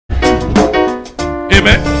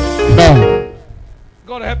Amen. Amen.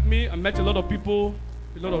 God helped me. I met a lot of people,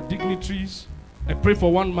 a lot of dignitaries. I prayed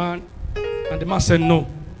for one man, and the man said, no.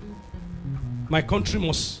 My country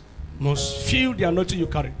must feel the anointing you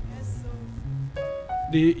carry.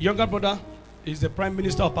 The younger brother is the Prime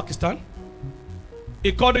Minister of Pakistan.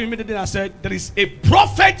 He called him immediately and said, there is a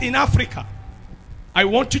prophet in Africa I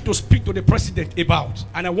want you to speak to the president about.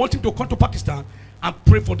 And I want him to come to Pakistan and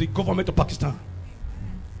pray for the government of Pakistan.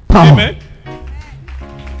 Power. Amen.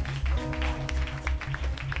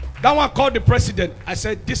 That one called the president. I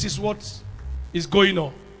said, this is what is going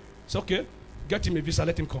on. It's okay. Get him a visa.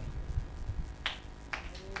 Let him come.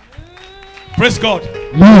 Praise God.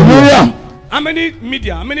 Hallelujah. How many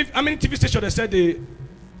media, how many TV stations they said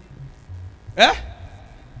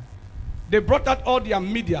they brought out all their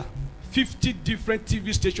media, 50 different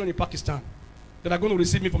TV stations in Pakistan that are going to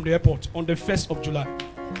receive me from the airport on the 1st of July.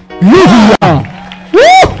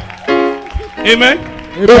 Amen.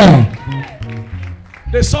 Amen.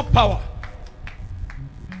 They saw power.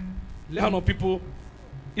 Let know people,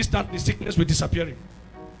 instantly sickness will disappearing.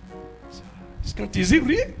 This country, is it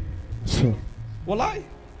real? So. Well,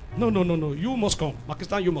 No. You must come.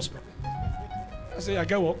 Pakistan, you must come. I say, I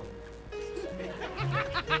get work.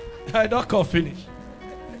 I don't come finish.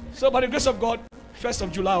 So by the grace of God, 1st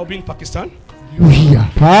of July, I'll be in Pakistan. Hallelujah.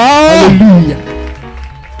 Hallelujah.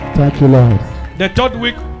 Thank you, Lord. The 3rd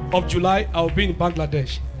week of July, I'll be in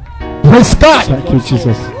Bangladesh. Praise God. Thank you,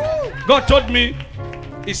 Jesus. God told me,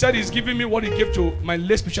 he said he's giving me what he gave to my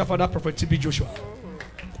late spiritual father, Prophet T.B. Joshua.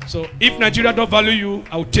 So if Nigeria don't value you,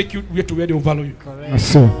 I will take you to where they will value you. Yes,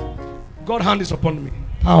 sir. God's hand is upon me.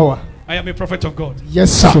 Power. I am a prophet of God.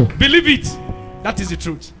 Yes, sir. Believe it. That is the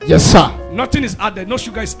truth. Yes, sir. Nothing is added. No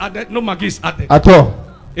sugar is added. No Maggi is added. At all.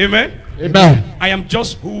 Amen. Amen. I am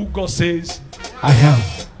just who God says I am.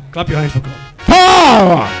 Clap your hands for God.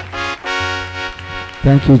 Power.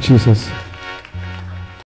 Thank you, Jesus.